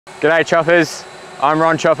G'day choppers, I'm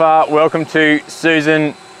Ron Chopper. Welcome to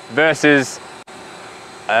Susan versus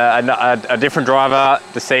a different driver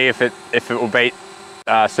to see if it will beat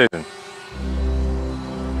Susan.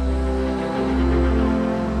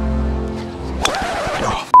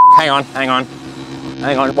 Oh, hang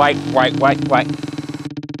on, wait.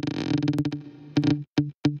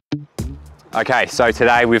 Okay, so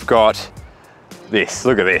today we've got this,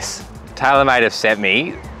 look at this. Taylormade have sent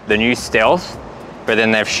me the new Stealth, but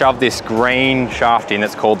then they've shoved this green shaft in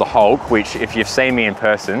that's called the Hulk, which if you've seen me in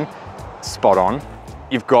person, spot on.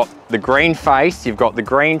 You've got the green face, you've got the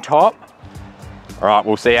green top. All right,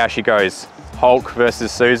 we'll see how she goes. Hulk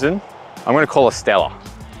versus Susan. I'm gonna call her Stella.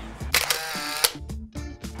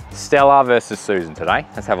 Stella versus Susan today.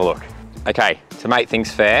 Let's have a look. Okay, to make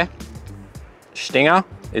things fair, Stinger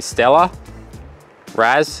is Stella,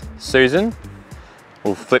 Raz, Susan.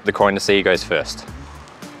 We'll flip the coin to see who goes first.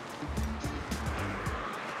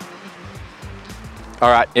 All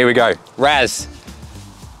right, here we go. Raz.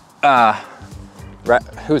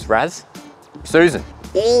 Who's Raz? Susan.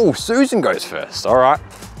 Oh, Susan goes first. All right.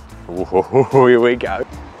 Ooh, here we go.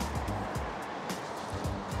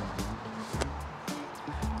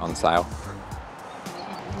 On sale.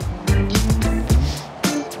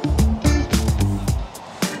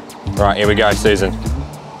 All right, here we go, Susan.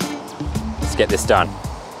 Let's get this done.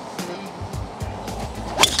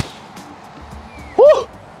 Woo!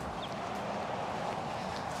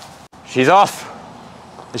 She's off.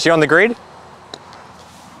 Is she on the grid?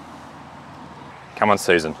 Come on,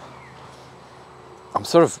 Susan.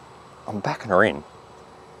 I'm backing her in.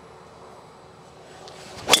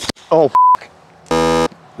 Oh, f***.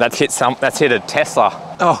 That's hit a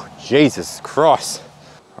Tesla. Oh, Jesus Christ.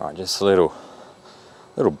 All right, just a little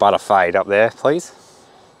butter fade up there, please.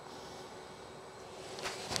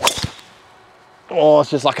 Oh, it's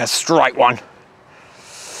just like a straight one.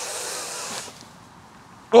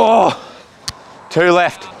 Oh, 2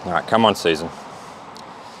 left. All right, come on, Susan.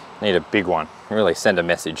 Need a big one. Really send a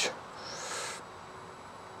message.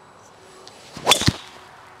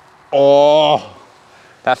 Oh,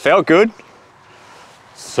 that felt good.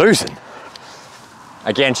 Susan.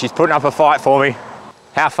 Again, she's putting up a fight for me.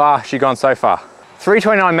 How far has she gone so far?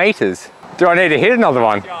 329 meters. Do I need to hit another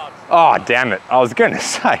one? Oh, damn it. I was gonna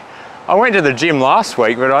say, I went to the gym last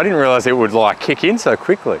week, but I didn't realize it would like kick in so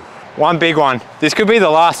quickly. One big one. This could be the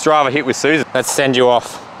last driver hit with Susan. Let's send you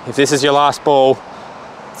off. If this is your last ball,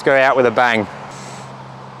 let's go out with a bang.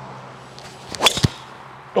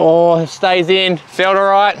 Oh, it stays in. Felt all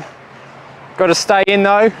right. Got to stay in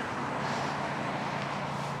though.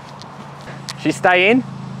 She stay in?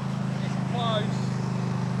 It's close.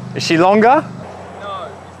 Is she longer? No,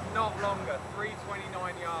 it's not longer.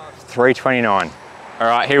 329 yards. 329. All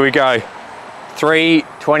right, here we go.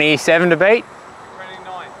 327 to beat.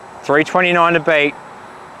 329 to beat.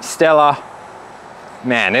 Stella.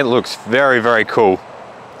 Man, it looks very, very cool.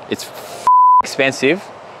 It's expensive.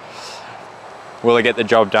 Will it get the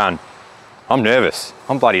job done? I'm nervous.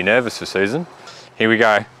 I'm bloody nervous for Susan. Here we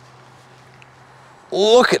go.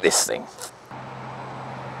 Look at this thing.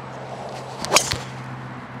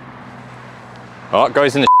 Oh, it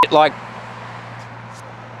goes in the shit like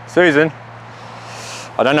Susan.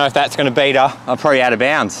 I don't know if that's gonna beat her. I'm probably out of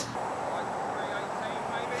bounds.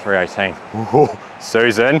 318. Ooh,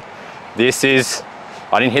 Susan, this is,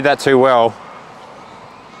 I didn't hit that too well.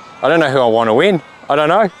 I don't know who I want to win. I don't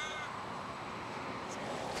know.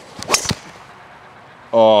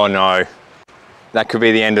 Oh no. That could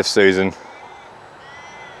be the end of Susan.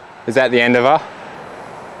 Is that the end of her?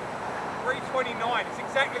 329, it's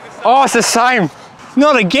exactly the same. Oh, it's the same.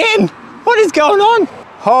 Not again. What is going on?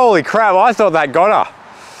 Holy crap, I thought that got her.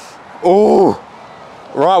 Ooh.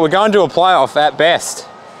 Right, we're going to a playoff at best.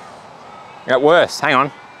 At worst, hang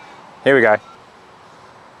on. Here we go.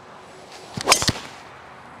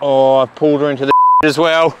 Oh, I pulled her into the as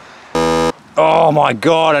well. Oh my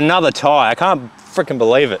God, another tie. I can't freaking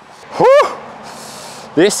believe it. Whew.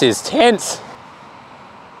 This is tense.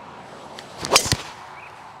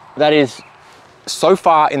 That is so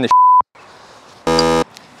far in the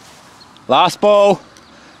last ball.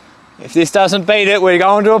 If this doesn't beat it, we're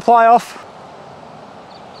going to a playoff.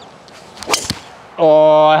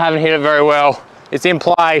 Oh, I haven't hit it very well. It's in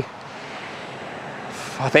play. I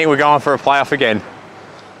think we're going for a playoff again.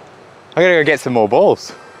 I gotta go get some more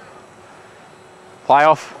balls.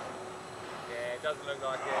 Playoff. Yeah, it doesn't look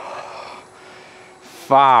like it.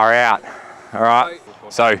 Far out. All right,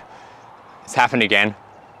 so it's happened again.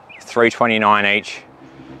 329 each.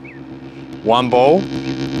 1 ball,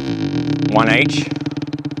 1 each.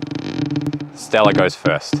 Stella goes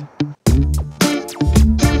first.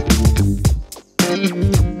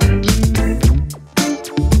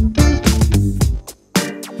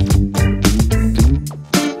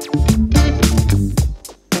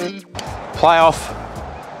 Playoff,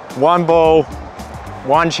 one ball,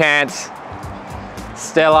 one chance.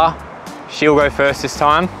 Stella, she'll go first this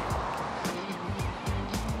time.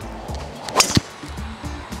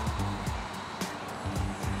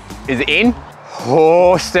 Is it in?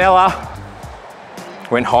 Oh, Stella.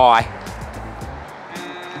 Went high.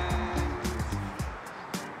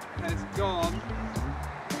 And has gone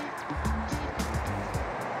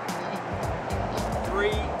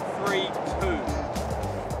 3-3-2.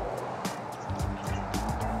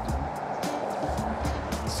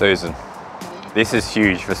 Susan. This is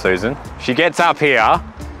huge for Susan. She gets up here,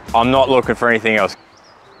 I'm not looking for anything else.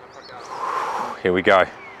 Here we go.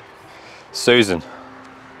 Susan.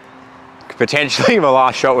 Potentially my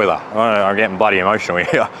last shot with her. I don't know, I'm getting bloody emotional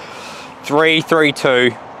here.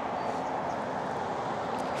 3-3-2.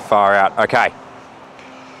 Far out, okay.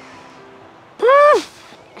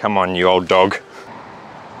 Come on, you old dog.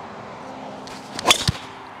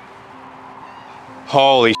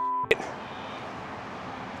 Holy shit.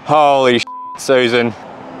 Holy shit, Susan.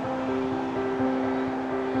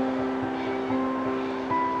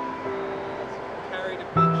 Carried a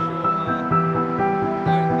bit short.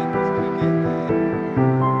 Don't think it's going to get there.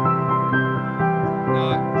 No.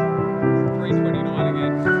 329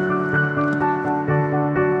 again.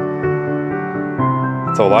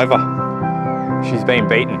 It's all over. She's been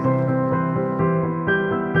beaten.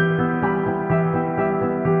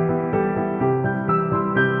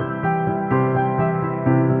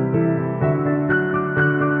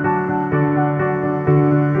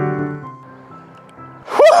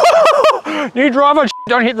 New driver,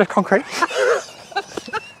 don't hit the concrete.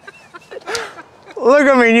 Look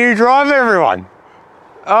at me, new driver, everyone.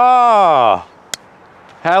 Oh,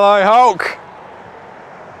 hello Hulk.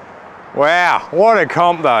 Wow, what a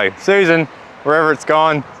comp though. Susan, wherever it's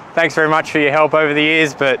gone, thanks very much for your help over the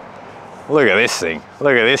years, but look at this thing.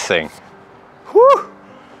 Look at this thing. Whew.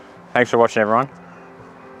 Thanks for watching, everyone.